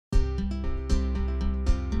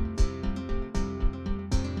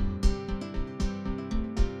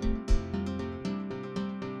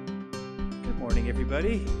morning,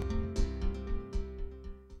 everybody.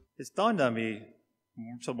 It's dawned on me,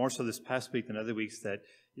 more so this past week than other weeks, that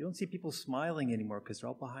you don't see people smiling anymore because they're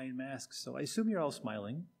all behind masks. So I assume you're all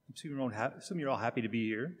smiling. I assume you're all happy to be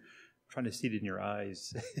here. I'm trying to see it in your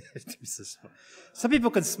eyes. Some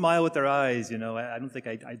people can smile with their eyes, you know. I don't think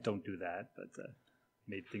I don't do that, but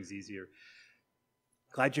made things easier.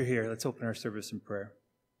 Glad you're here. Let's open our service in prayer.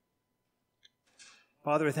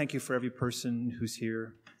 Father, I thank you for every person who's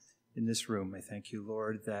here in this room. I thank you,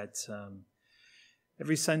 Lord, that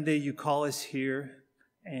every Sunday you call us here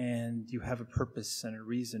and you have a purpose and a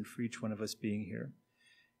reason for each one of us being here.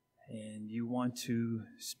 And you want to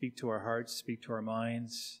speak to our hearts, speak to our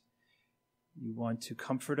minds. You want to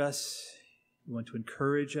comfort us. You want to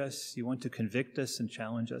encourage us. You want to convict us and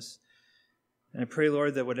challenge us. And I pray,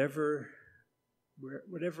 Lord, that whatever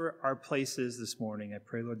our place is this morning, I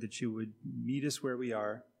pray, Lord, that you would meet us where we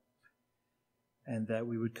are and that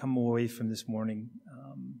we would come away from this morning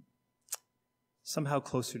somehow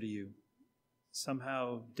closer to you,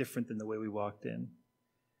 somehow different than the way we walked in.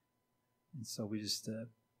 And so we just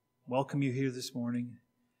welcome you here this morning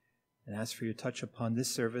and ask for your touch upon this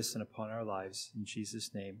service and upon our lives. In Jesus'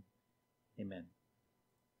 name, amen.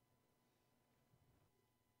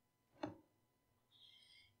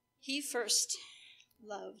 He first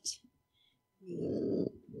loved me.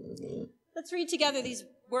 Let's read together these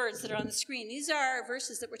words that are on the screen. These are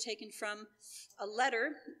verses that were taken from a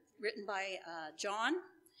letter written by John,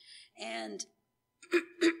 and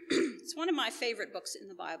it's one of my favorite books in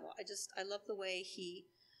the Bible. I love the way he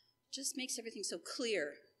just makes everything so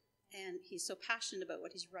clear, and he's so passionate about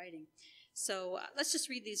what he's writing. So let's just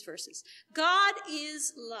read these verses. God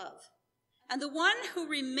is love, and the one who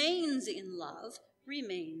remains in love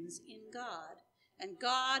remains in God, and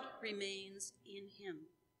God remains in him.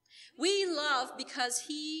 We love because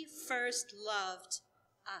he first loved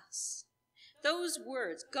us. Those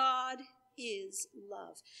words, God is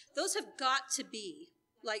love, those have got to be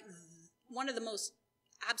like one of the most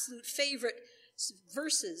absolute favorite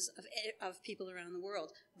verses of people around the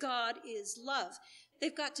world. God is love.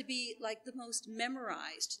 They've got to be like the most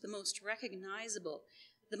memorized, the most recognizable,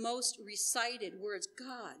 the most recited words.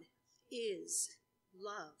 God is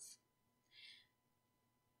love.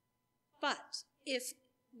 But if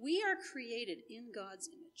we are created in God's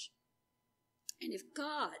image, and if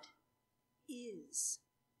God is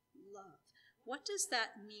love, what does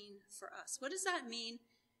that mean for us? What does that mean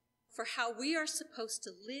for how we are supposed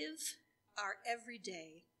to live our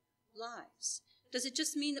everyday lives? Does it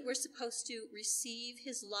just mean that we're supposed to receive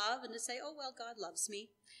his love and to say, oh, well, God loves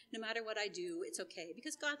me. No matter what I do, it's okay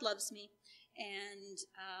because God loves me and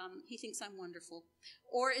he thinks I'm wonderful?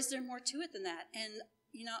 Or is there more to it than that? And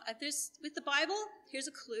you know, with the Bible, here's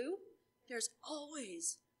a clue. There's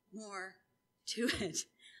always more to it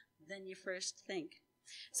than you first think.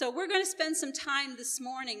 So we're going to spend some time this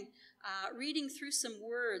morning reading through some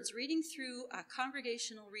words, reading through a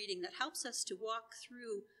congregational reading that helps us to walk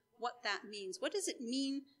through what that means. What does it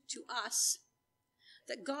mean to us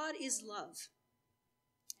that God is love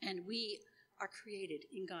and we are created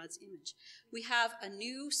in God's image? We have a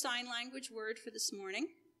new sign language word for this morning,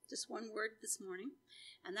 just one word this morning.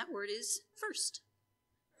 And that word is first.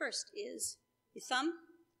 First is your thumb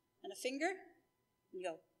and a finger, and you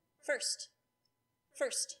go, first,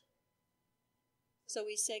 first. So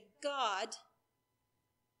we say, God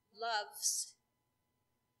loves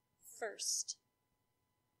first.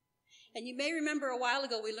 And you may remember a while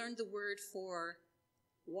ago we learned the word for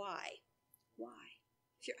why. Why?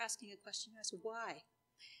 If you're asking a question, you ask why.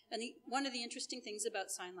 And one of the interesting things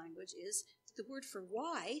about sign language is that the word for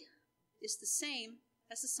why is the same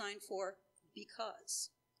as the sign for because.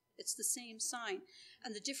 It's the same sign.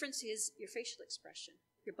 And the difference is your facial expression,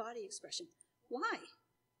 your body expression. Why?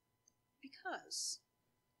 Because.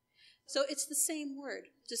 So it's the same word,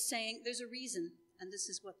 just saying there's a reason, and this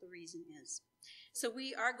is what the reason is. So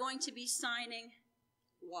we are going to be signing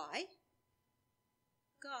why.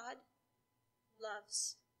 God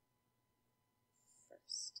loves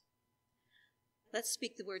first. Let's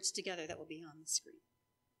speak the words together that will be on the screen.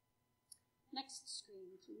 Next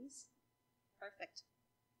screen, please. Perfect.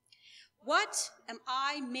 What am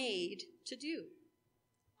I made to do?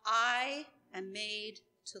 I am made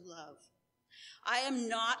to love. I am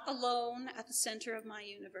not alone at the center of my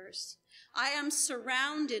universe. I am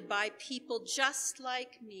surrounded by people just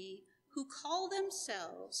like me who call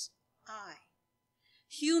themselves I.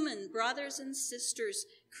 Human brothers and sisters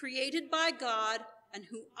created by God and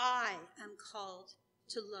who I am called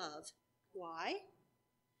to love. Why?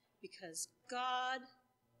 Because God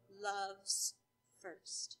loves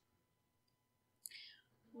first.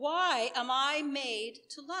 Why am I made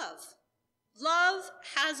to love? Love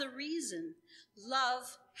has a reason.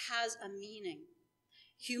 Love has a meaning.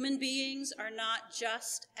 Human beings are not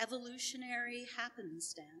just evolutionary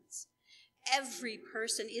happenstance. Every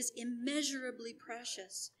person is immeasurably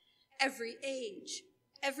precious. Every age,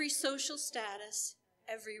 every social status,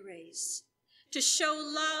 every race. To show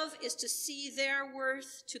love is to see their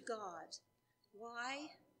worth to God. Why?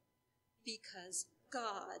 Because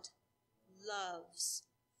God loves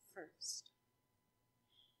first.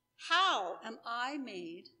 How am I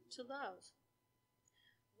made to love?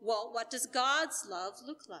 Well, what does God's love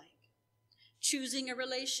look like? Choosing a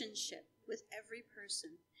relationship with every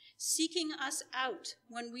person, seeking us out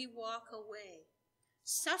when we walk away,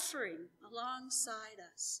 suffering alongside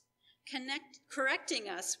us, correcting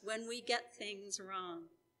us when we get things wrong,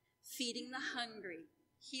 feeding the hungry,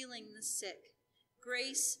 healing the sick,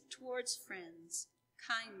 grace towards friends,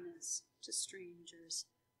 kindness to strangers.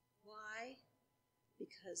 Why?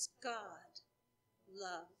 Because God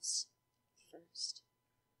loves first.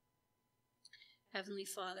 Heavenly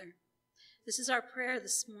Father, this is our prayer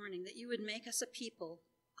this morning, that you would make us a people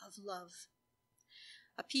of love,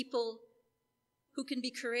 a people who can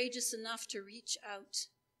be courageous enough to reach out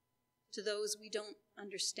to those we don't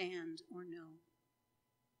understand or know.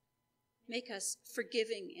 Make us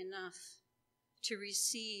forgiving enough to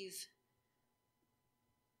receive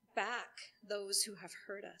back those who have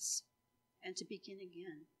hurt us and to begin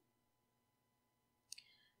again.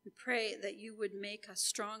 We pray that you would make us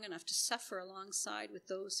strong enough to suffer alongside with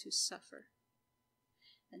those who suffer,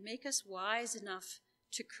 and make us wise enough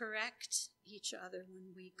to correct each other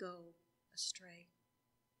when we go astray.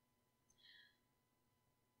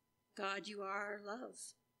 God, you are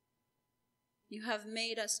love. You have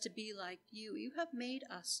made us to be like you. You have made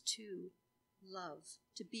us to love,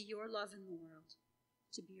 to be your love in the world,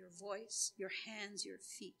 to be your voice, your hands, your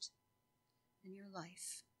feet, and your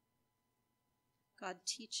life. God,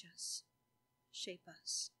 teach us, shape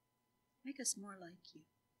us, make us more like you.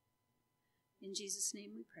 In Jesus'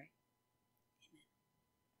 name we pray. Amen.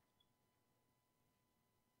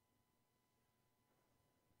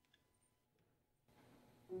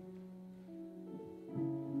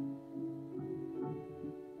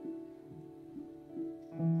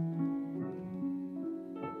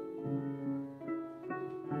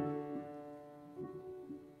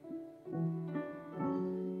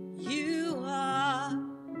 You are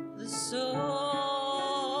the source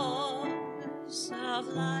of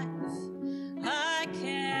life. I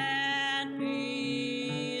can't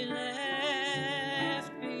be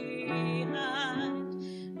left behind.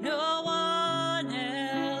 No one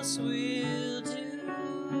else will do.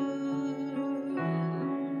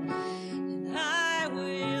 And I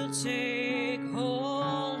will take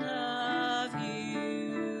hold of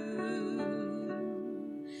you,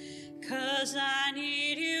 'cause I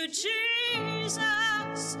need you, Jesus,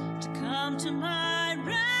 to come to my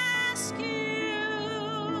rescue.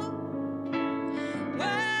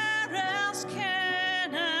 Where else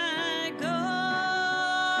can I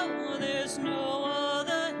go? There's no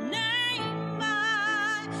other name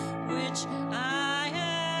by which I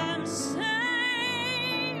am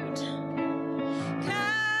saved.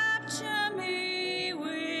 Capture me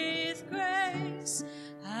with grace,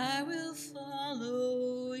 I will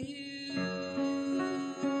follow you.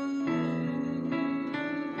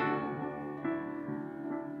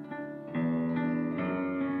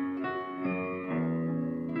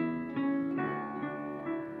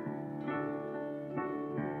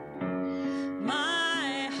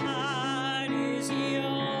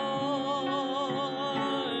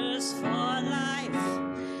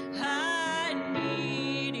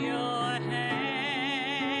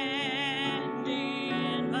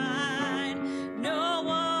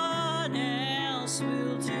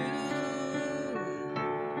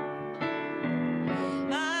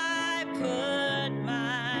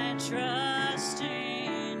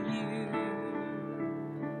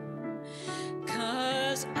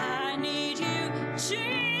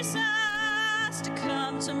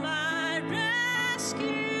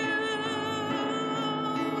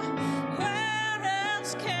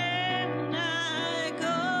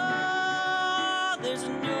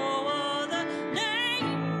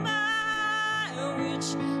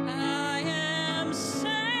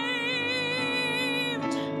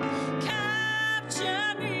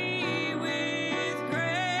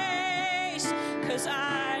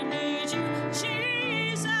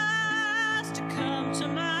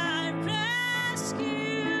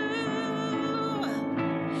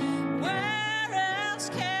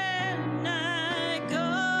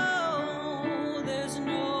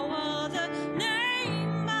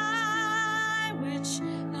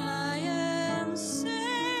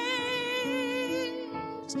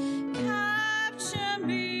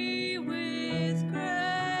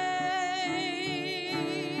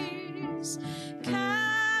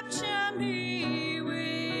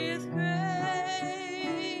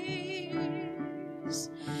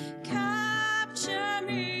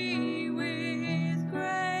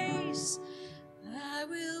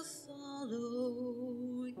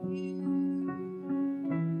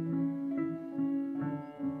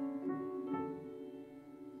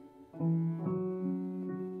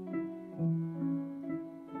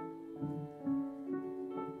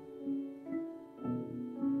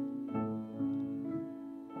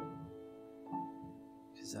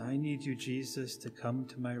 I need you, Jesus, to come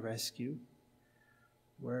to my rescue.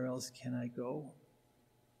 Where else can I go?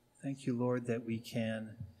 Thank you, Lord, that we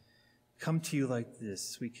can come to you like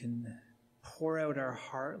this. We can pour out our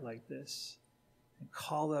heart like this and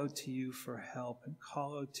call out to you for help and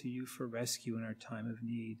call out to you for rescue in our time of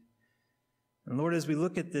need. And Lord, as we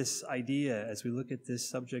look at this idea, as we look at this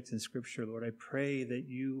subject in Scripture, Lord, I pray that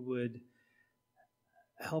you would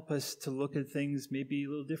help us to look at things maybe a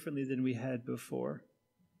little differently than we had before.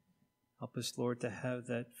 Help us, Lord, to have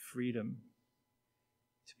that freedom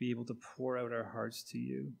to be able to pour out our hearts to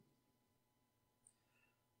you.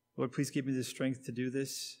 Lord, please give me the strength to do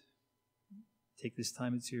this. Take this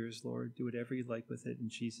time, it's yours, Lord. Do whatever you'd like with it in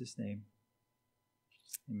Jesus' name.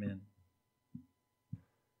 Amen.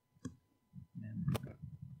 Amen.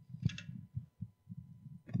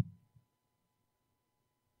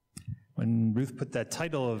 When Ruth put that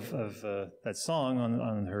title of that song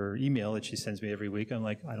on her email that she sends me every week, I'm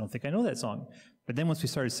like, I don't think I know that song. But then once we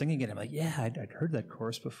started singing it, I'm like, yeah, I'd heard that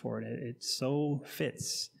chorus before, and it so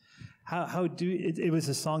fits. It was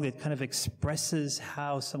a song that kind of expresses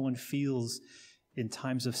how someone feels in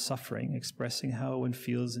times of suffering, expressing how one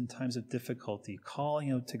feels in times of difficulty,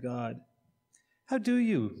 calling out to God. How do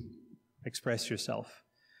you express yourself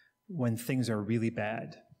when things are really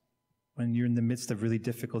bad, when you're in the midst of really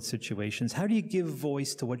difficult situations? How do you give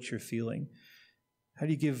voice to what you're feeling? How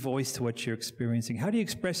do you give voice to what you're experiencing? How do you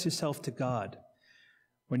express yourself to God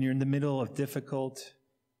when you're in the middle of difficult,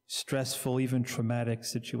 stressful, even traumatic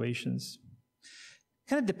situations?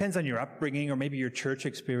 Kind of depends on your upbringing or maybe your church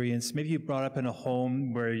experience. Maybe you brought up in a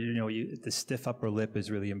home where, the stiff upper lip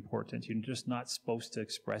is really important. You're just not supposed to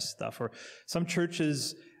express stuff. Or some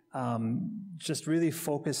churches just really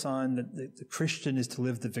focus on the Christian is to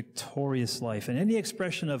live the victorious life. And any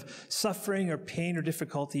expression of suffering or pain or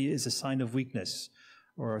difficulty is a sign of weakness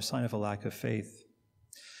or a sign of a lack of faith.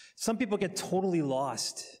 Some people get totally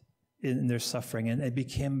lost in their suffering, and it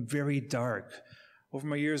became very dark. Over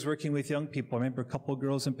my years working with young people, I remember a couple of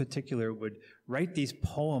girls in particular would write these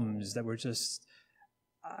poems that were just,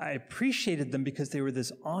 I appreciated them because they were this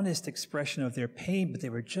honest expression of their pain, but they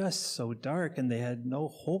were just so dark and they had no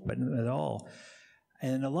hope in them at all.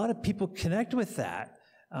 And a lot of people connect with that.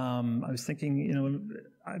 I was thinking,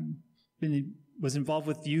 was involved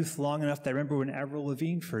with youth long enough that I remember when Avril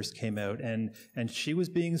Lavigne first came out, and she was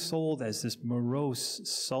being sold as this morose,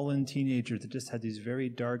 sullen teenager that just had these very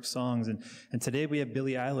dark songs. And today we have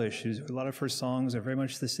Billie Eilish, a lot of her songs are very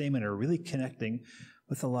much the same and are really connecting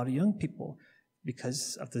with a lot of young people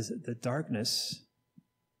because of the darkness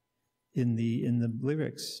in the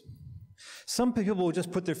lyrics. Some people will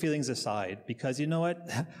just put their feelings aside because, you know what?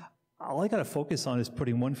 All I got to focus on is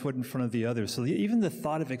putting one foot in front of the other. So even the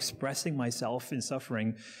thought of expressing myself in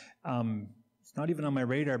suffering, it's not even on my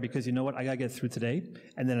radar because you know what? I got to get through today,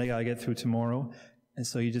 and then I got to get through tomorrow. And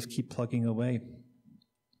so you just keep plugging away.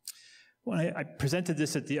 When I presented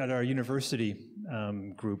this at our university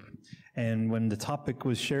group, and when the topic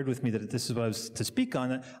was shared with me that this is what I was to speak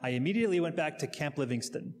on, I immediately went back to Camp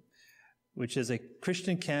Livingston, which is a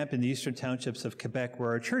Christian camp in the eastern townships of Quebec where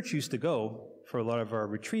our church used to go for a lot of our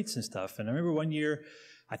retreats and stuff. And I remember one year,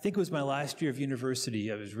 I think it was my last year of university,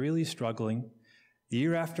 I was really struggling. The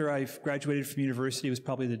year after I graduated from university was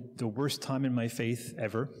probably the worst time in my faith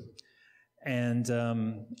ever. And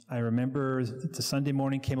I remember the Sunday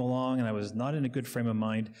morning came along and I was not in a good frame of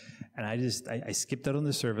mind. And I skipped out on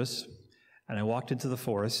the service and I walked into the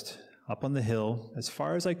forest up on the hill as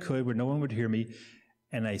far as I could where no one would hear me.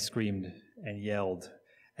 And I screamed and yelled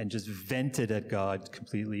and just vented at God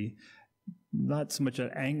completely. Not so much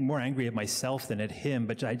more angry at myself than at him,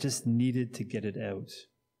 but I just needed to get it out.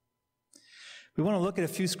 We want to look at a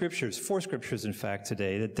few scriptures, 4 scriptures in fact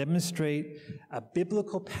today, that demonstrate a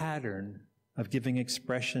biblical pattern of giving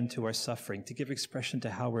expression to our suffering, to give expression to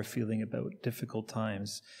how we're feeling about difficult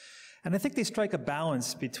times. And I think they strike a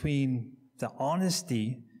balance between the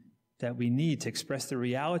honesty that we need to express the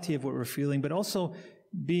reality of what we're feeling, but also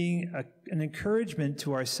being an encouragement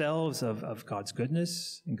to ourselves of God's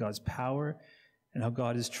goodness and God's power and how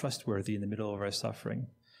God is trustworthy in the middle of our suffering.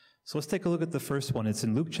 So let's take a look at the first one. It's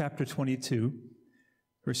in Luke chapter 22,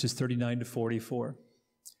 verses 39 to 44.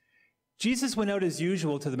 Jesus went out as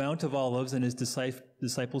usual to the Mount of Olives, and his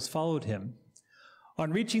disciples followed him.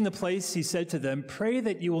 On reaching the place, he said to them, "Pray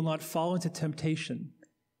that you will not fall into temptation."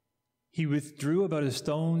 He withdrew about a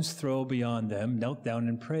stone's throw beyond them, knelt down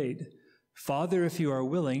and prayed, "Father, if you are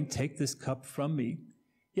willing, take this cup from me.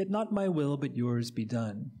 Yet not my will, but yours be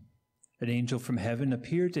done." An angel from heaven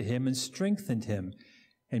appeared to him and strengthened him.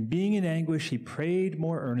 And being in anguish, he prayed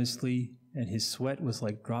more earnestly, and his sweat was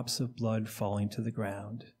like drops of blood falling to the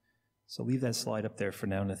ground. So leave that slide up there for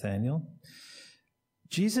now, Nathaniel.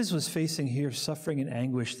 Jesus was facing here suffering and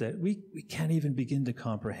anguish that we can't even begin to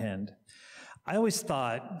comprehend. I always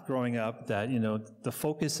thought growing up that, the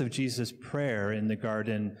focus of Jesus' prayer in the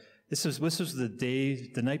garden, this was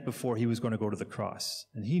the night before he was going to go to the cross.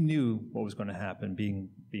 And he knew what was going to happen,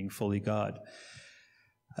 being fully God.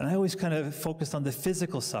 And I always kind of focused on the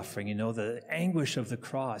physical suffering, the anguish of the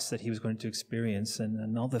cross that he was going to experience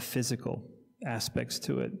and all the physical aspects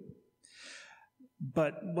to it.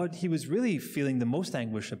 But what he was really feeling the most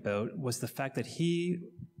anguish about was the fact that he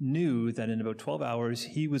knew that in about 12 hours,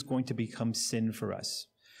 he was going to become sin for us.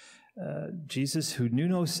 Jesus, who knew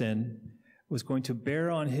no sin, was going to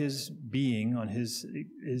bear on his being, on his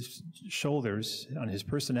shoulders, on his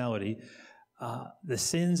personality, the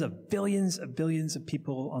sins of billions of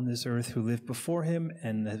people on this earth who lived before him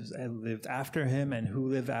and lived after him and who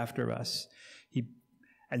live after us.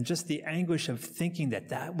 And just the anguish of thinking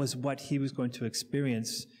that was what he was going to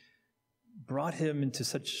experience brought him into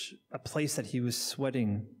such a place that he was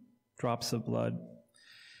sweating drops of blood.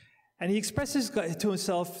 And he expresses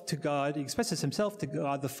himself to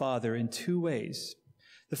God the Father in two ways.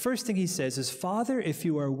 The first thing he says is, "Father, if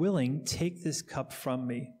you are willing, take this cup from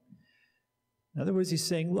me." In other words, he's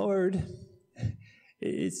saying, "Lord,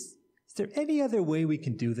 is there any other way we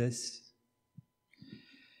can do this?"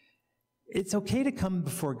 It's okay to come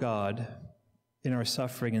before God in our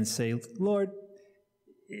suffering and say, "Lord,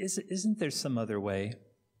 isn't there some other way?"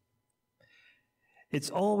 It's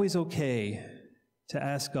always okay to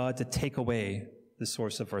ask God to take away the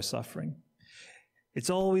source of our suffering. It's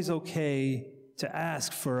always okay to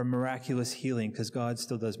ask for a miraculous healing because God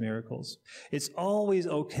still does miracles. It's always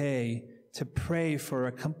okay to pray for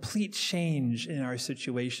a complete change in our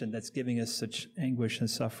situation that's giving us such anguish and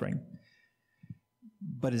suffering.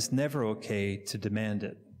 But it's never okay to demand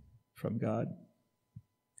it from God.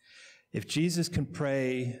 If Jesus can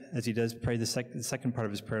pray, as he does pray the second part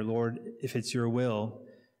of his prayer, "Lord, if it's your will,"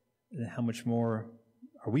 then how much more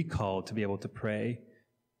are we called to be able to pray,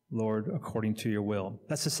 "Lord, according to your will"?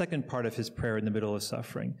 That's the second part of his prayer in the middle of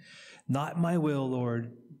suffering. "Not my will,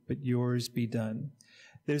 Lord, but yours be done."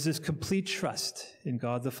 There's this complete trust in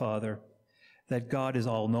God the Father that God is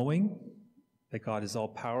all-knowing, that God is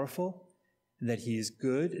all-powerful, and that he is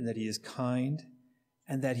good, and that he is kind,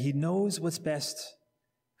 and that he knows what's best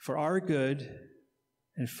for our good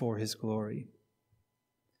and for his glory.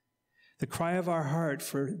 The cry of our heart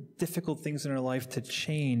for difficult things in our life to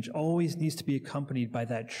change always needs to be accompanied by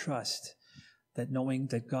that trust, that knowing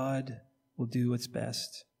that God will do what's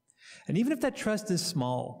best. And even if that trust is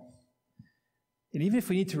small, and even if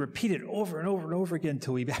we need to repeat it over and over and over again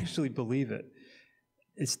until we actually believe it,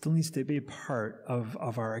 it still needs to be a part of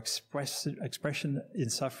our expression in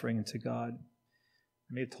suffering to God.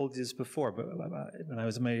 I may have told you this before, but when I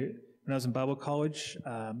was in Bible college,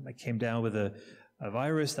 I came down with a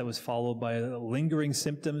virus that was followed by lingering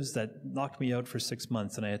symptoms that knocked me out for 6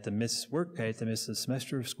 months, and I had to miss work. I had to miss a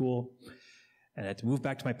semester of school, and I had to move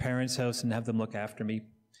back to my parents' house and have them look after me.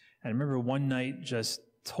 And I remember one night just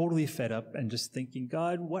totally fed up and just thinking,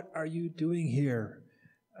 "God, what are you doing here?"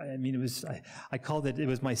 I mean, I called it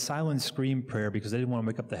was my silent scream prayer because I didn't want to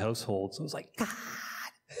wake up the household. So it was like, "God,"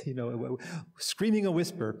 screaming a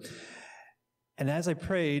whisper. And as I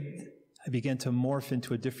prayed, I began to morph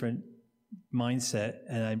into a different mindset.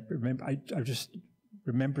 And I just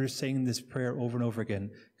remember saying this prayer over and over again.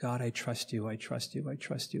 "God, I trust you, I trust you, I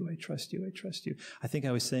trust you, I trust you, I trust you." I think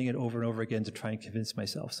I was saying it over and over again to try and convince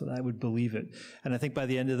myself so that I would believe it. And I think by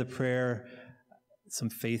the end of the prayer, some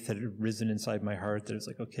faith had risen inside my heart that it's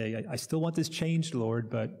like, okay, I still want this changed, Lord,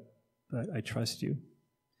 but I trust you.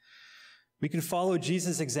 We can follow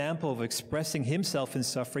Jesus' example of expressing himself in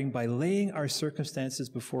suffering by laying our circumstances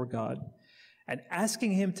before God and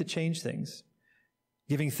asking him to change things,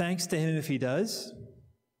 giving thanks to him if he does,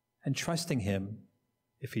 and trusting him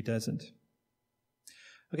if he doesn't.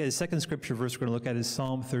 Okay, the second scripture verse we're going to look at is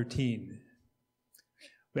Psalm 13.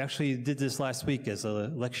 We actually did this last week as a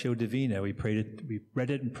Lectio Divina. We read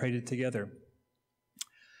it and prayed it together.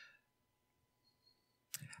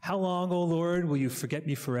 "How long, O Lord, will you forget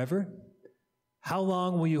me forever? How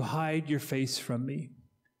long will you hide your face from me?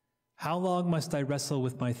 How long must I wrestle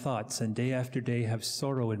with my thoughts and day after day have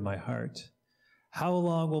sorrow in my heart? How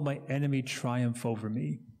long will my enemy triumph over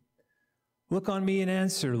me? Look on me and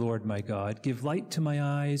answer, Lord my God. Give light to my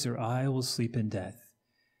eyes, or I will sleep in death.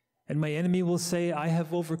 And my enemy will say, I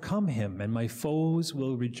have overcome him, and my foes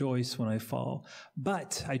will rejoice when I fall.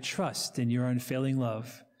 But I trust in your unfailing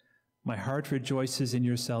love. My heart rejoices in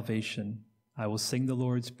your salvation. I will sing the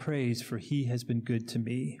Lord's praise, for he has been good to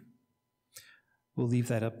me." We'll leave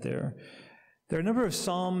that up there. There are a number of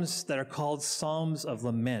psalms that are called Psalms of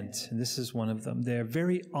Lament, and this is one of them. They're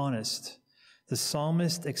very honest. The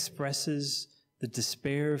psalmist expresses the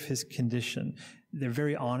despair of his condition. They're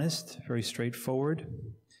very honest, very straightforward,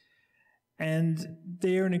 and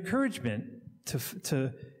they are an encouragement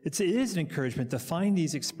it is an encouragement to find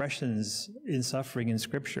these expressions in suffering in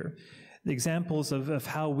Scripture. The examples of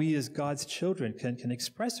how we as God's children can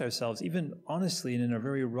express ourselves, even honestly and in a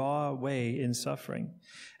very raw way in suffering.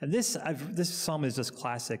 And this psalm is just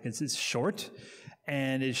classic. It's short,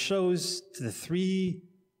 and it shows the three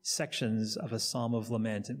sections of a psalm of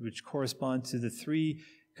lament, which correspond to the three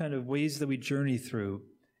kind of ways that we journey through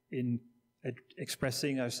in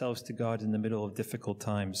expressing ourselves to God in the middle of difficult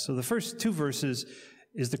times. So the first two verses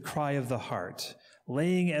is the cry of the heart,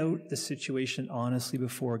 laying out the situation honestly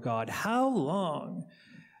before God. How long?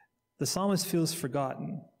 The psalmist feels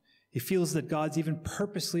forgotten. He feels that God's even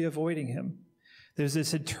purposely avoiding him. There's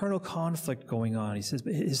this internal conflict going on. He says,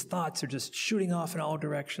 but his thoughts are just shooting off in all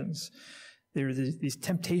directions. There are these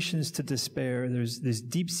temptations to despair. There's this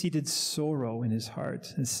deep-seated sorrow in his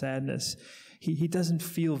heart and sadness. He doesn't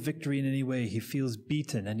feel victory in any way. He feels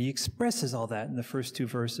beaten, and he expresses all that in the first two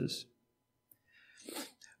verses.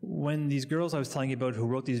 When these girls I was telling you about who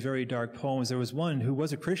wrote these very dark poems, there was one who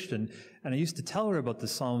was a Christian, and I used to tell her about the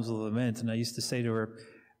Psalms of Lament, and I used to say to her,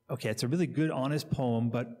 okay, it's a really good, honest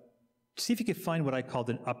poem, but see if you could find what I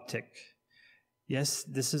called an uptick. Yes,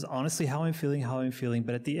 this is honestly how I'm feeling,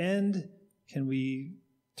 but at the end, can we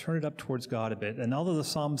turn it up towards God a bit? And all of the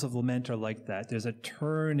Psalms of Lament are like that. There's a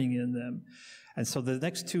turning in them. And so the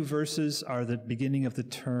next two verses are the beginning of the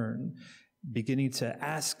turn, beginning to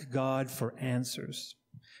ask God for answers.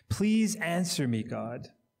 Please answer me, God.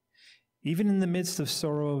 Even in the midst of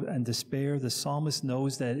sorrow and despair, the psalmist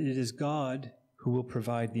knows that it is God who will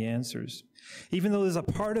provide the answers. Even though there's a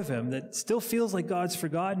part of him that still feels like God's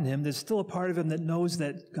forgotten him, there's still a part of him that knows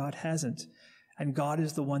that God hasn't. And God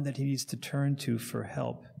is the one that he needs to turn to for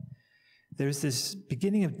help. There's this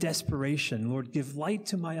beginning of desperation. Lord, give light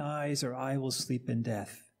to my eyes, or I will sleep in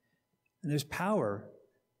death. And there's power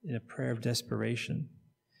in a prayer of desperation.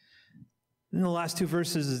 Then the last two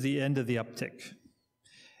verses is the end of the uptick.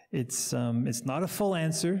 It's not a full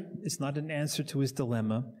answer. It's not an answer to his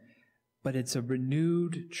dilemma, but it's a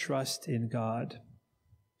renewed trust in God.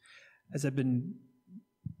 As I've been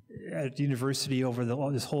at university over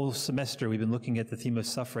this whole semester, we've been looking at the theme of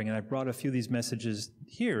suffering, and I brought a few of these messages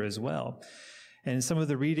here as well. And in some of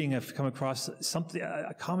the reading, I've come across something,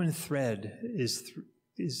 a common thread is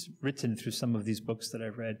written through some of these books that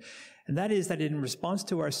I've read. And that is that in response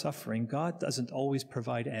to our suffering, God doesn't always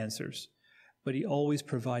provide answers, but he always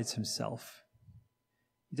provides himself.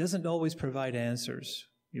 He doesn't always provide answers.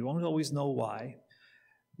 We won't always know why.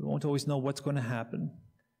 We won't always know what's going to happen.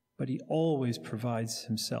 But he always provides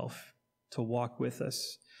himself to walk with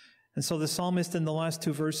us. And so the psalmist in the last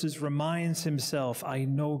two verses reminds himself, I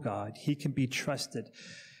know God, he can be trusted.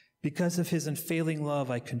 Because of his unfailing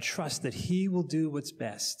love, I can trust that he will do what's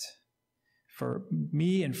best for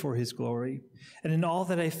me and for his glory. And in all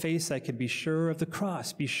that I face, I can be sure of the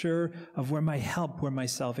cross, be sure of where my help, where my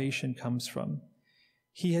salvation comes from.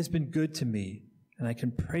 He has been good to me. And I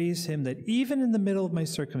can praise him that even in the middle of my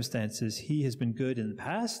circumstances, he has been good in the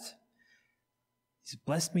past. He's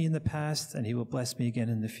blessed me in the past, and he will bless me again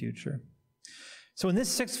in the future. So in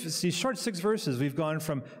these short 6 verses, we've gone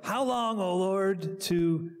from, how long, O Lord,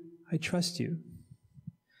 to, I trust you.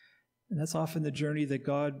 And that's often the journey that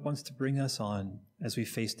God wants to bring us on as we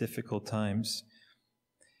face difficult times.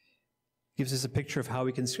 It gives us a picture of how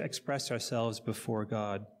we can express ourselves before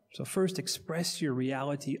God. So first, express your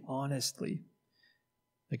reality honestly.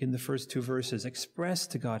 Like in the first 2 verses, express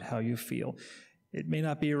to God how you feel. It may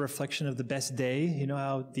not be a reflection of the best day. You know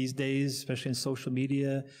how these days, especially in social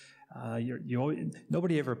media,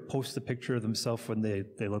 nobody ever posts a picture of themselves when they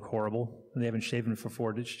look horrible and they haven't shaved for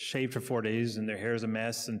 4 days and their hair is a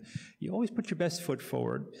mess. And you always put your best foot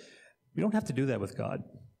forward. We don't have to do that with God.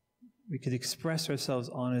 We can express ourselves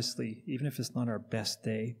honestly, even if it's not our best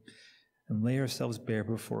day, and lay ourselves bare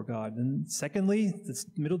before God. And secondly, the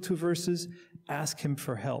middle 2 verses, ask him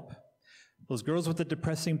for help. Those girls with the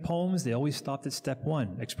depressing poems, they always stopped at step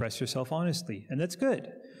 1, express yourself honestly, and that's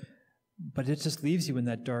good. But it just leaves you in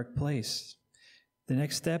that dark place. The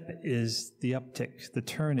next step is the uptick, the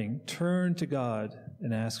turning. Turn to God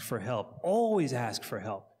and ask for help. Always ask for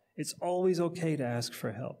help. It's always okay to ask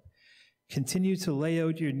for help. Continue to lay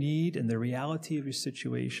out your need and the reality of your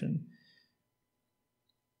situation.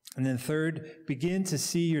 And then third, begin to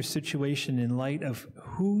see your situation in light of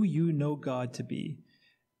who you know God to be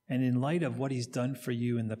and in light of what he's done for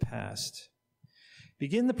you in the past.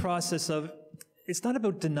 Begin the process of it's not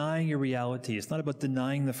about denying your reality. It's not about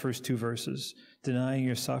denying the first two verses, denying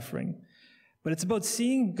your suffering. But it's about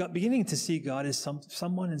beginning to see God as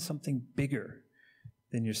someone and something bigger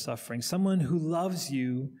than your suffering, someone who loves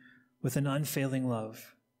you with an unfailing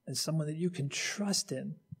love, and someone that you can trust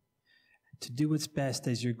in to do what's best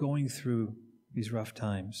as you're going through these rough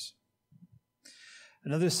times.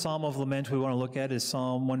 Another psalm of lament we want to look at is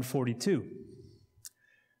Psalm 142.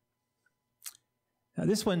 Now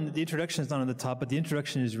this one, the introduction is not on the top, but the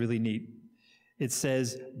introduction is really neat. It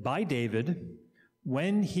says, by David,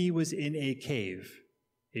 when he was in a cave,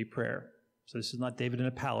 a prayer. So this is not David in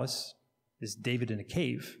a palace, this is David in a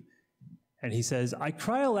cave. And he says, I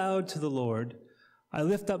cry aloud to the Lord, I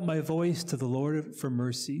lift up my voice to the Lord for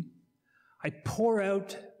mercy. I pour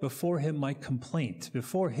out before him my complaint,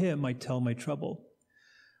 before him I tell my trouble.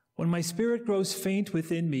 When my spirit grows faint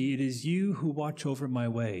within me, it is you who watch over my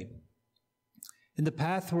way. In the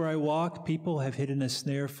path where I walk, people have hidden a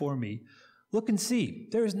snare for me. Look and see,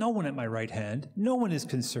 there is no one at my right hand. No one is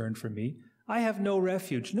concerned for me. I have no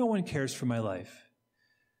refuge. No one cares for my life.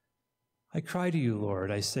 I cry to you,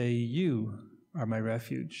 Lord. I say, you are my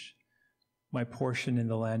refuge, my portion in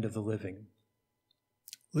the land of the living.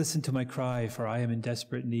 Listen to my cry, for I am in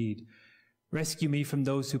desperate need. Rescue me from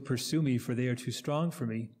those who pursue me, for they are too strong for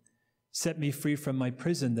me. Set me free from my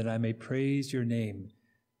prison, that I may praise your name.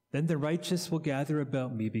 Then the righteous will gather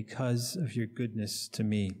about me because of your goodness to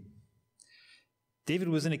me. David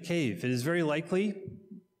was in a cave. It is very likely,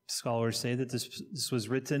 scholars say, that this was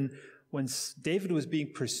written when David was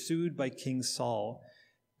being pursued by King Saul.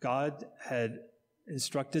 God had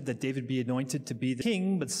instructed that David be anointed to be the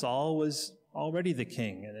king, but Saul was already the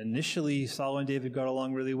king. And initially, Saul and David got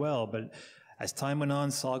along really well, but as time went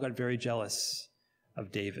on, Saul got very jealous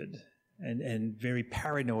of David and very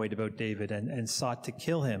paranoid about David and sought to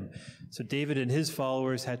kill him. So David and his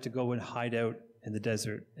followers had to go and hide out in the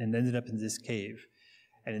desert and ended up in this cave.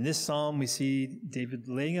 And in this psalm, we see David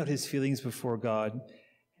laying out his feelings before God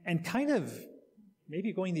and kind of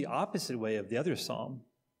maybe going the opposite way of the other psalm.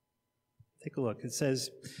 Take a look. It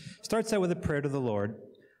says, starts out with a prayer to the Lord.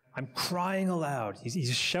 I'm crying aloud.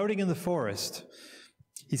 He's shouting in the forest.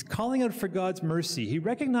 He's calling out for God's mercy. He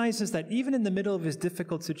recognizes that even in the middle of his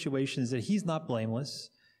difficult situations, that he's not blameless,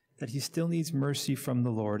 that he still needs mercy from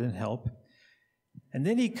the Lord and help. And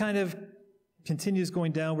then he kind of continues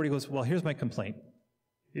going down where he goes, well, here's my complaint.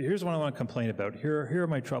 Here's what I want to complain about. Here are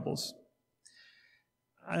my troubles.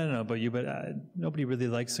 I don't know about you, but nobody really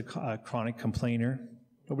likes a chronic complainer.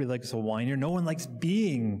 Nobody likes a whiner. No one likes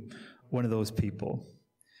being one of those people.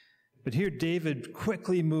 But here David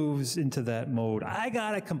quickly moves into that mode. I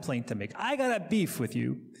got a complaint to make. I got a beef with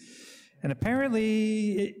you. And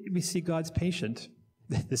apparently we see God's patient.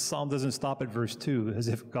 This psalm doesn't stop at verse 2 as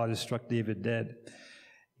if God has struck David dead.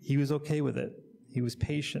 He was okay with it. He was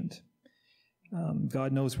patient.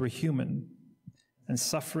 God knows we're human, and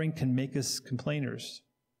suffering can make us complainers,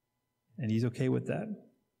 and he's okay with that.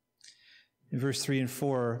 In verse 3 and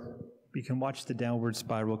 4, we can watch the downward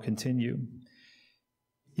spiral continue.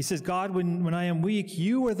 He says, God, when I am weak,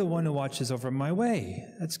 you are the one who watches over my way.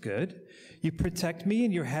 That's good. You protect me,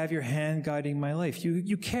 and you have your hand guiding my life.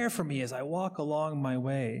 You care for me as I walk along my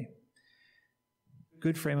way.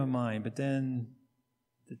 Good frame of mind, but then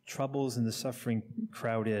the troubles and the suffering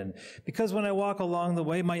crowd in. Because when I walk along the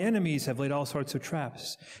way, my enemies have laid all sorts of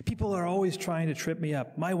traps. People are always trying to trip me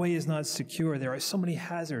up. My way is not secure. There are so many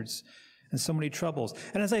hazards and so many troubles.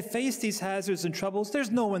 And as I face these hazards and troubles, there's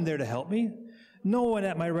no one there to help me. No one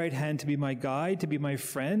at my right hand to be my guide, to be my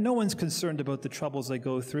friend. No one's concerned about the troubles I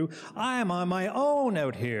go through. I am on my own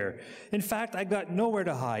out here. In fact, I got nowhere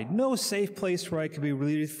to hide, no safe place where I can be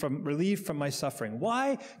relieved from my suffering.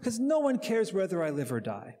 Why? Because no one cares whether I live or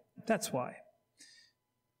die. That's why.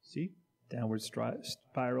 See? Downward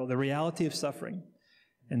spiral. The reality of suffering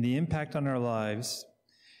and the impact on our lives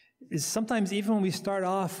is sometimes, even when we start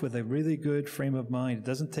off with a really good frame of mind, it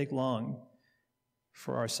doesn't take long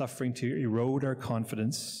for our suffering to erode our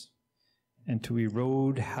confidence and to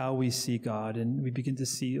erode how we see God, and we begin to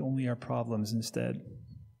see only our problems instead.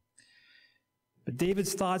 But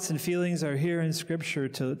David's thoughts and feelings are here in Scripture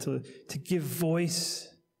to give voice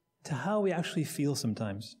to how we actually feel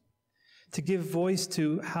sometimes, to give voice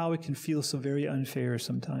to how it can feel so very unfair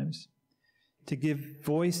sometimes, to give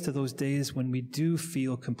voice to those days when we do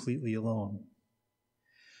feel completely alone.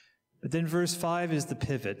 But then verse 5 is the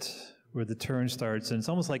pivot, where the turn starts. And it's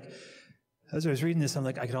almost like, as I was reading this,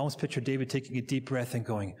 I could almost picture David taking a deep breath and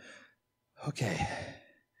going, okay.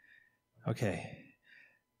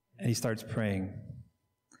 And he starts praying.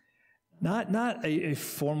 Not a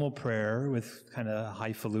formal prayer with kind of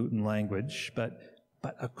highfalutin language, but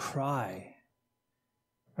a cry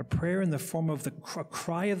a prayer in the form of a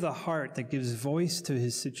cry of the heart that gives voice to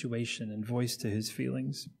his situation and voice to his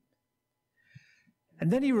feelings.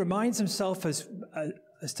 And then he reminds himself as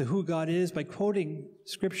to who God is by quoting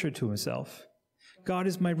Scripture to himself. God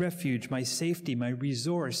is my refuge, my safety, my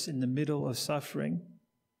resource in the middle of suffering.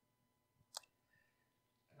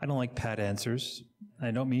 I don't like pat answers. I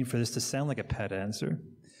don't mean for this to sound like a pat answer.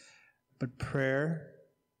 But prayer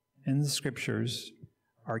and the Scriptures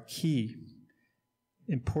are key,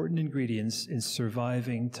 important ingredients in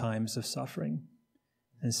surviving times of suffering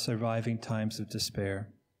and surviving times of despair.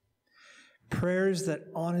 Prayers that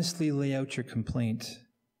honestly lay out your complaint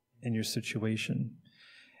and your situation.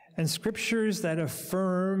 And Scriptures that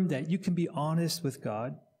affirm that you can be honest with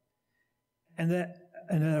God and that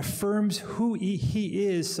affirms who he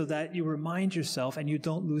is, so that you remind yourself and you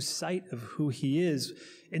don't lose sight of who he is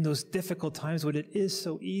in those difficult times when it is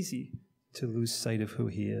so easy to lose sight of who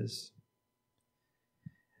he is.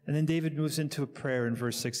 And then David moves into a prayer in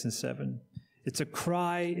verse 6 and 7. It's a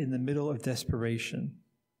cry in the middle of desperation.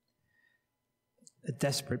 A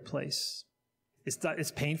desperate place.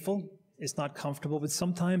 It's painful, it's not comfortable, but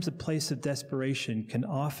sometimes a place of desperation can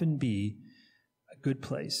often be a good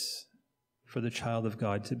place for the child of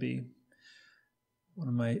God to be. One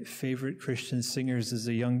of my favorite Christian singers as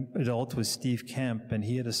a young adult was Steve Camp, and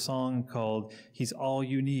he had a song called He's All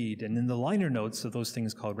You Need. And in the liner notes of those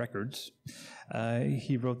things called records,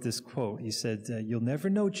 he wrote this quote. He said, "You'll never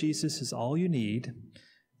know Jesus is all you need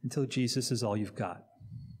until Jesus is all you've got."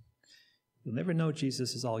 You'll never know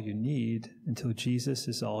Jesus is all you need until Jesus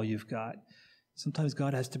is all you've got. Sometimes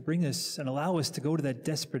God has to bring us and allow us to go to that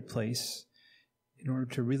desperate place in order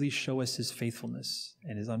to really show us his faithfulness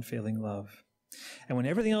and his unfailing love. And when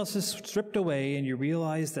everything else is stripped away and you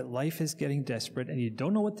realize that life is getting desperate and you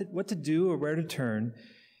don't know what to do or where to turn,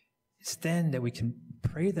 it's then that we can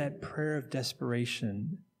pray that prayer of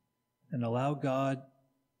desperation and allow God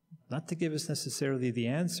not to give us necessarily the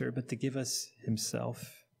answer, but to give us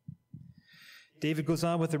himself. David goes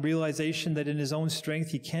on with the realization that in his own strength,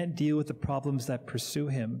 he can't deal with the problems that pursue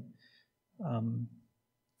him.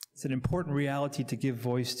 It's an important reality to give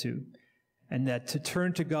voice to, and that to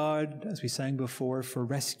turn to God, as we sang before, for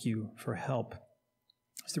rescue, for help.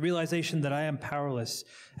 It's the realization that I am powerless,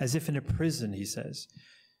 as if in a prison, he says.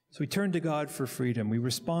 So we turn to God for freedom. We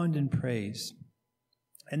respond in praise.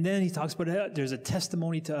 And then he talks about there's a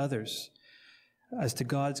testimony to others as to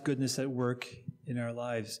God's goodness at work in our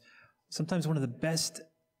lives. Sometimes one of the best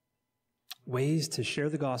ways to share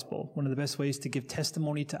the gospel, one of the best ways to give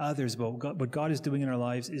testimony to others about what God is doing in our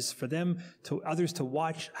lives is for others to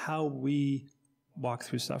watch how we walk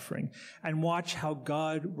through suffering and watch how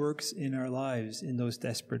God works in our lives in those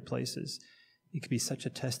desperate places. It can be such a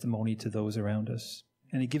testimony to those around us.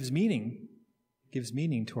 And it gives meaning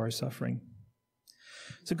to our suffering.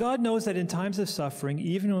 So God knows that in times of suffering,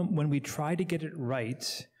 even when we try to get it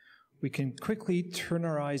right, we can quickly turn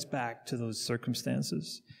our eyes back to those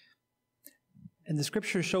circumstances. And the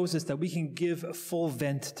Scripture shows us that we can give a full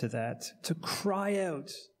vent to that, to cry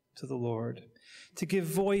out to the Lord, to give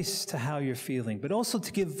voice to how you're feeling, but also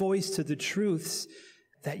to give voice to the truths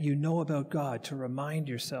that you know about God, to remind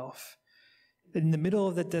yourself that in the middle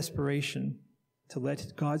of that desperation, to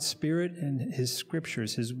let God's Spirit and his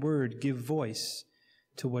Scriptures, his Word, give voice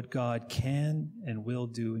to what God can and will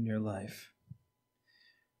do in your life.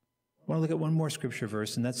 I want to look at one more Scripture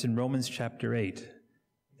verse, and that's in Romans chapter 8.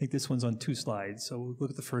 I think this one's on 2 slides, so we'll look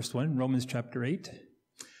at the first one, Romans chapter 8.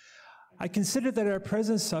 I consider that our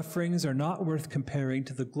present sufferings are not worth comparing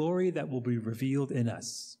to the glory that will be revealed in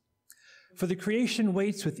us. For the creation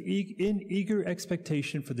waits in eager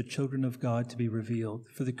expectation for the children of God to be revealed.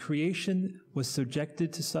 For the creation was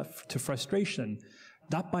subjected to frustration,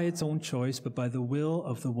 not by its own choice, but by the will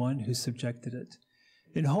of the one who subjected it,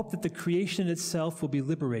 in hope that the creation itself will be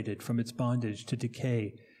liberated from its bondage to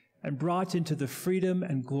decay and brought into the freedom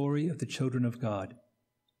and glory of the children of God.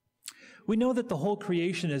 We know that the whole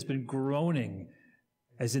creation has been groaning,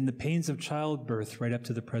 as in the pains of childbirth, right up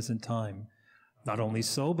to the present time. Not only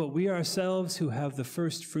so, but we ourselves who have the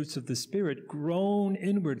first fruits of the Spirit groan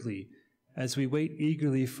inwardly as we wait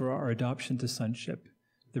eagerly for our adoption to sonship,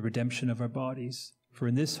 the redemption of our bodies. For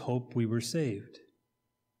in this hope we were saved.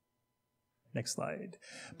 Next slide.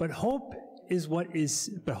 But hope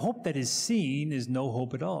that is seen is no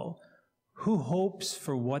hope at all. Who hopes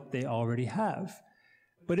for what they already have?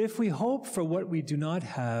 But if we hope for what we do not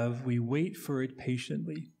have, we wait for it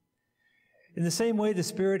patiently. In the same way, the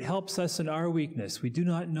Spirit helps us in our weakness. We do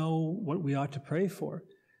not know what we ought to pray for,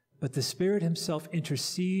 but the Spirit himself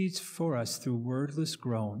intercedes for us through wordless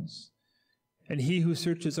groans. And he who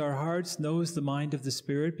searches our hearts knows the mind of the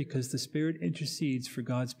Spirit, because the Spirit intercedes for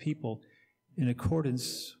God's people in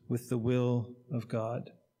accordance with the will of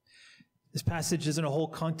God. This passage is in a whole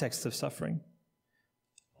context of suffering.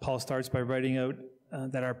 Paul starts by writing out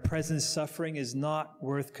that our present suffering is not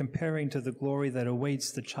worth comparing to the glory that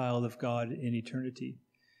awaits the child of God in eternity.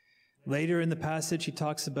 Later in the passage, he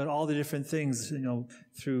talks about all the different things,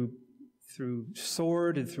 through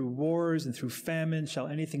sword and through wars and through famine shall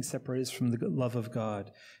anything separate us from the love of God.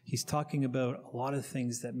 He's talking about a lot of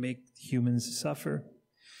things that make humans suffer.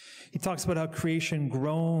 He talks about how creation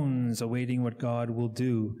groans, awaiting what God will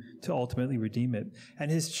do to ultimately redeem it. And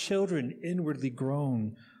his children inwardly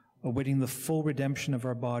groan, awaiting the full redemption of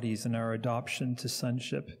our bodies and our adoption to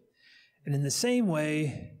sonship. And in the same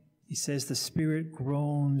way, he says the Spirit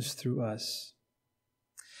groans through us.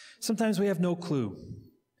 Sometimes we have no clue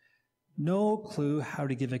how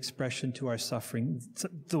to give expression to our suffering.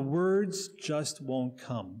 The words just won't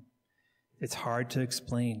come. It's hard to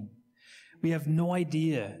explain. We have no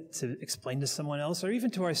idea to explain to someone else or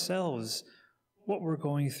even to ourselves what we're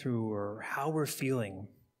going through or how we're feeling.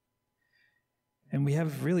 And we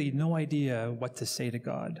have really no idea what to say to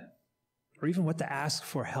God or even what to ask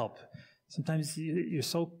for help. Sometimes you're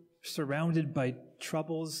so surrounded by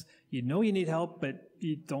troubles, you know you need help, but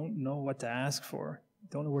you don't know what to ask for.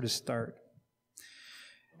 Don't know where to start.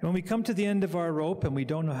 And when we come to the end of our rope and we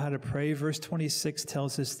don't know how to pray, verse 26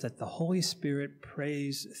 tells us that the Holy Spirit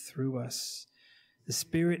prays through us. The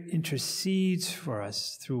Spirit intercedes for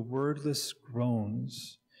us through wordless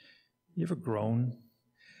groans. You ever groan?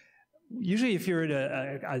 Usually if you're in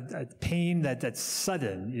a pain that's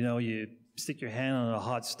sudden, you stick your hand on a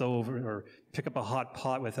hot stove or pick up a hot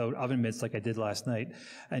pot without oven mitts like I did last night,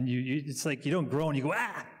 and it's like you don't groan, you go,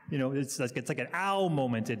 ah! It's like an ow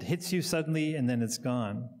moment. It hits you suddenly and then it's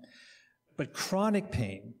gone. But chronic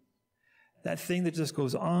pain, that thing that just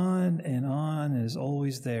goes on and is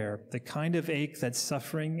always there, the kind of ache that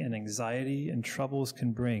suffering and anxiety and troubles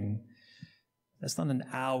can bring, that's not an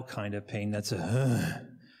ow kind of pain, that's a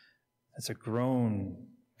groan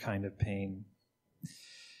kind of pain.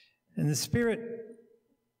 And the Spirit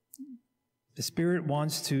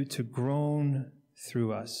wants to groan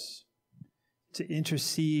through us, to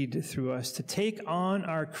intercede through us, to take on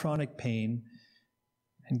our chronic pain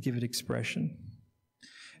and give it expression.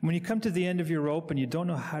 And when you come to the end of your rope and you don't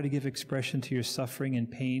know how to give expression to your suffering and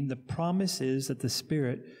pain, the promise is that the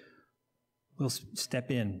Spirit will step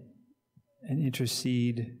in and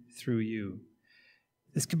intercede through you.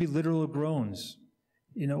 This could be literal groans,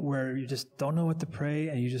 where you just don't know what to pray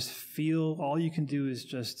and you just feel all you can do is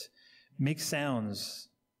just make sounds.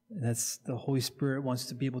 And that's the Holy Spirit wants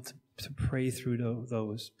to be able to pray through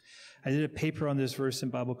those. I did a paper on this verse in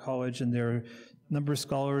Bible college, and there are a number of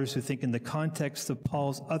scholars who think in the context of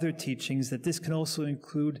Paul's other teachings that this can also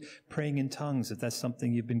include praying in tongues, if that's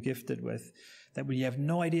something you've been gifted with. That when you have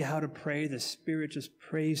no idea how to pray, the Spirit just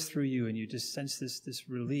prays through you and you just sense this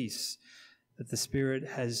release that the Spirit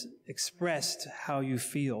has expressed how you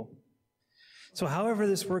feel. So however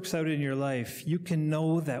this works out in your life, you can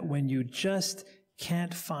know that when you just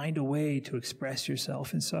can't find a way to express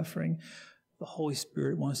yourself in suffering, the Holy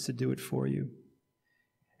Spirit wants to do it for you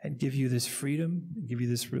and give you this freedom, give you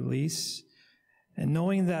this release. And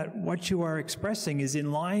knowing that what you are expressing is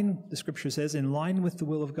in line, the Scripture says, in line with the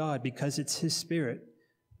will of God, because it's His Spirit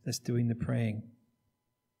that's doing the praying.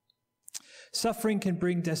 Suffering can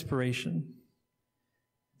bring desperation.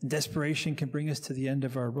 Desperation can bring us to the end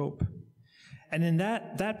of our rope. And in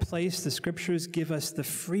that place, the Scriptures give us the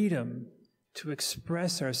freedom to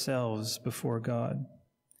express ourselves before God.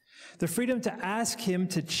 The freedom to ask Him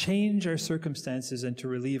to change our circumstances and to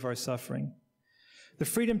relieve our suffering. The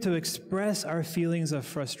freedom to express our feelings of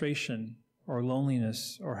frustration or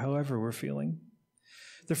loneliness or however we're feeling.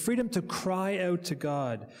 The freedom to cry out to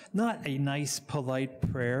God, not a nice, polite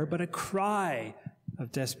prayer, but a cry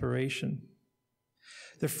of desperation.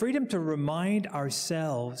 The freedom to remind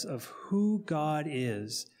ourselves of who God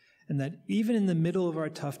is, and that even in the middle of our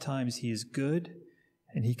tough times, He is good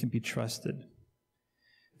and He can be trusted.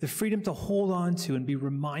 The freedom to hold on to and be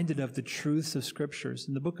reminded of the truths of Scriptures.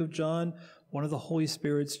 In the book of John, one of the Holy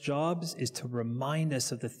Spirit's jobs is to remind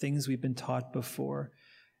us of the things we've been taught before.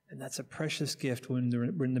 And that's a precious gift when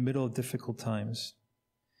we're in the middle of difficult times.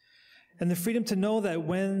 And the freedom to know that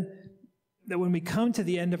when we come to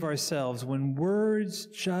the end of ourselves, when words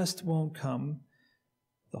just won't come,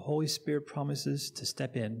 the Holy Spirit promises to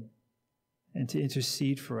step in and to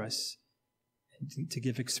intercede for us and to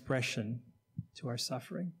give expression to our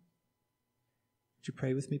suffering. Would you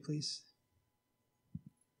pray with me, please?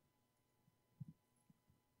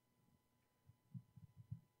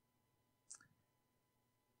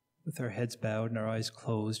 with our heads bowed and our eyes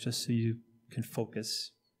closed, just so you can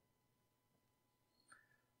focus.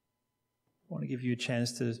 I want to give you a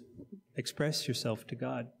chance to express yourself to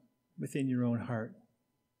God within your own heart,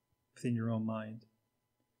 within your own mind.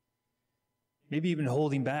 Maybe even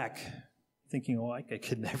holding back, thinking, oh, I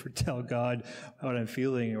could never tell God what I'm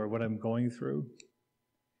feeling or what I'm going through.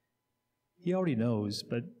 He already knows,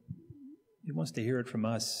 but He wants to hear it from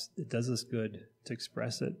us. It does us good to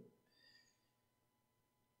express it.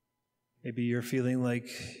 Maybe you're feeling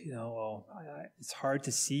like, it's hard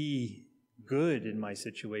to see good in my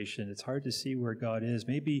situation. It's hard to see where God is.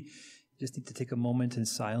 Maybe you just need to take a moment in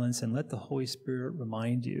silence and let the Holy Spirit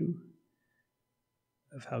remind you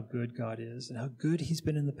of how good God is and how good He's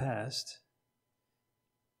been in the past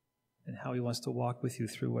and how He wants to walk with you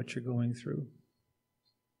through what you're going through.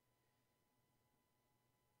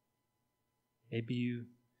 Maybe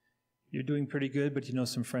you're doing pretty good, but you know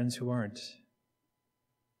some friends who aren't.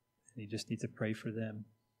 And you just need to pray for them.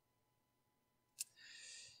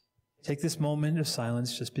 Take this moment of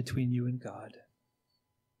silence just between you and God.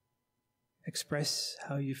 Express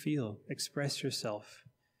how you feel. Express yourself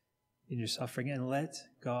in your suffering and let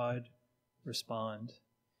God respond.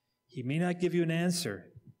 He may not give you an answer.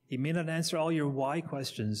 He may not answer all your why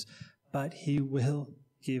questions, but He will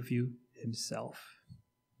give you Himself.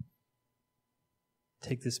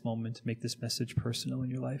 Take this moment to make this message personal in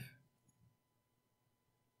your life.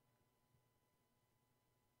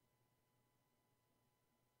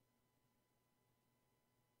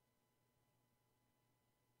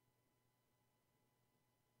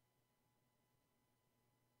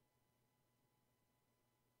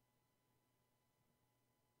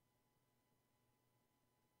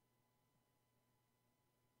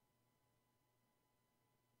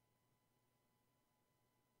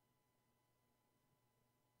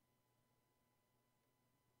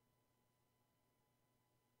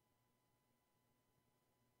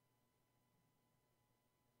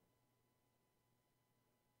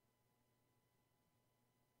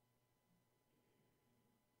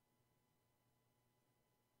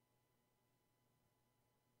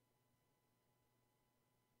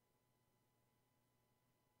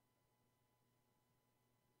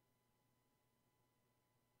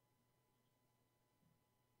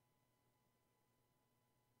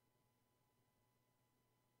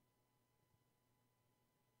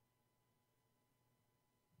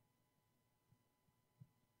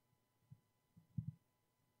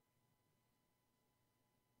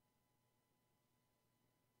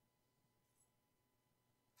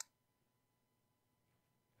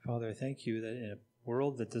 Father, I thank you that in a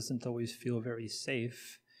world that doesn't always feel very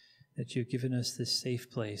safe, that you've given us this safe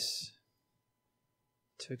place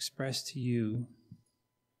to express to you,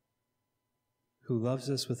 who loves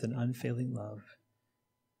us with an unfailing love,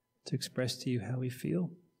 to express to you how we feel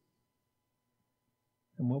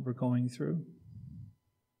and what we're going through.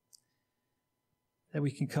 That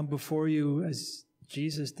we can come before you as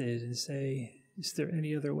Jesus did and say, is there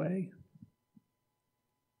any other way?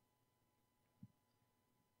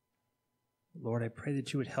 Lord, I pray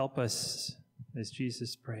that you would help us, as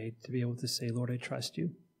Jesus prayed, to be able to say, Lord, I trust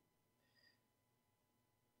you.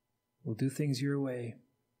 We'll do things your way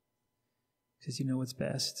because you know what's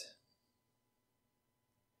best.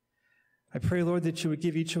 I pray, Lord, that you would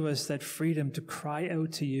give each of us that freedom to cry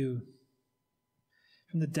out to you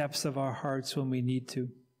from the depths of our hearts when we need to.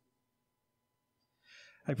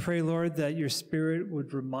 I pray, Lord, that your Spirit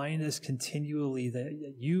would remind us continually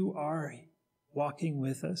that you are walking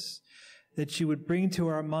with us, that you would bring to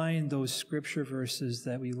our mind those scripture verses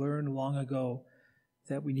that we learned long ago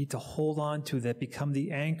that we need to hold on to, that become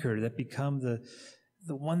the anchor, that become the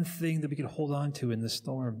one thing that we can hold on to in the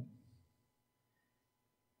storm.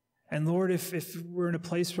 And Lord, if we're in a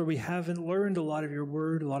place where we haven't learned a lot of your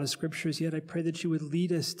word, a lot of scriptures yet, I pray that you would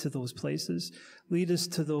lead us to those places, lead us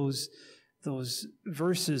to those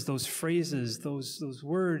verses, those phrases, those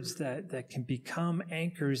words that can become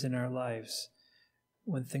anchors in our lives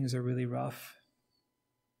when things are really rough.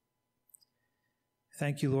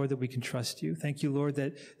 Thank you, Lord, that we can trust you. Thank you, Lord,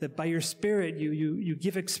 that by your Spirit you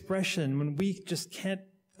give expression when we just can't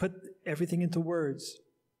put everything into words.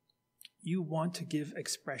 You want to give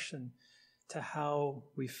expression to how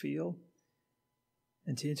we feel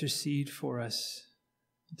and to intercede for us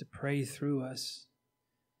and to pray through us.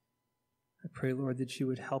 I pray, Lord, that you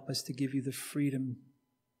would help us to give you the freedom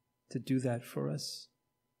to do that for us.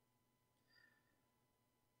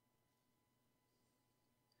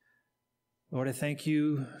 Lord, I thank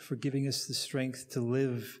you for giving us the strength to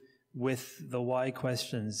live with the why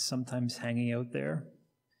questions sometimes hanging out there.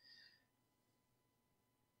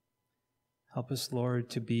 Help us, Lord,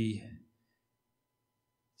 to be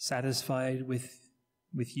satisfied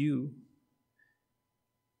with you.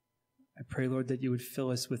 I pray, Lord, that you would fill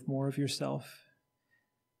us with more of yourself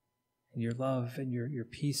and your love and your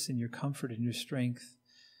peace and your comfort and your strength,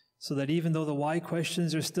 so that even though the why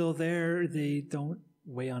questions are still there, they don't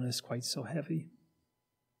weigh on us quite so heavy.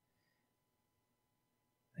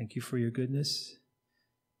 Thank you for your goodness.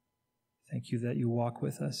 Thank you that you walk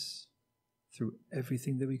with us through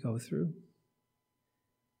everything that we go through.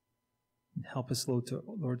 And help us, Lord,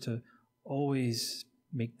 to always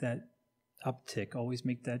make that uptick, always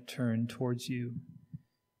make that turn towards you,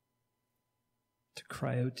 to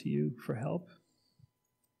cry out to you for help.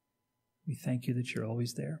 We thank you that you're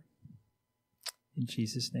always there. In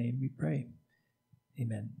Jesus' name we pray.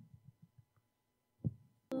 Amen.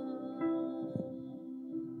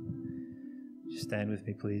 Stand with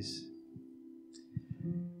me, please.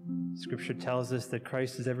 Scripture tells us that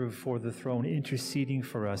Christ is ever before the throne, interceding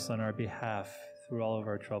for us on our behalf through all of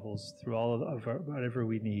our troubles, through all of whatever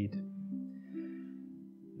we need.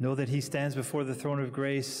 Know that he stands before the throne of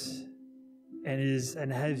grace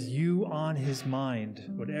and has you on his mind,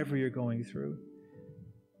 whatever you're going through.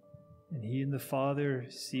 And he and the Father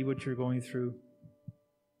see what you're going through.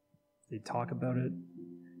 They talk about it,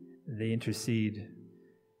 and they intercede,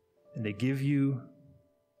 and they give you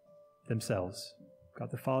themselves. God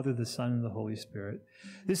the Father, the Son, and the Holy Spirit.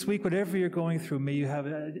 This week, whatever you're going through, may you have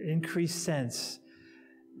an increased sense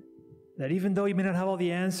that even though you may not have all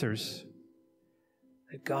the answers,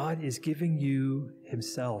 that God is giving you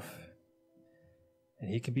himself, and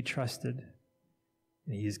he can be trusted,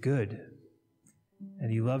 and he is good,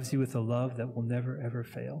 and he loves you with a love that will never, ever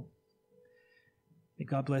fail. May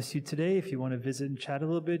God bless you today. If you want to visit and chat a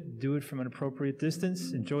little bit, do it from an appropriate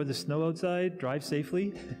distance. Enjoy the snow outside. Drive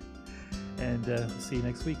safely. And we'll see you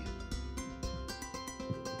next week.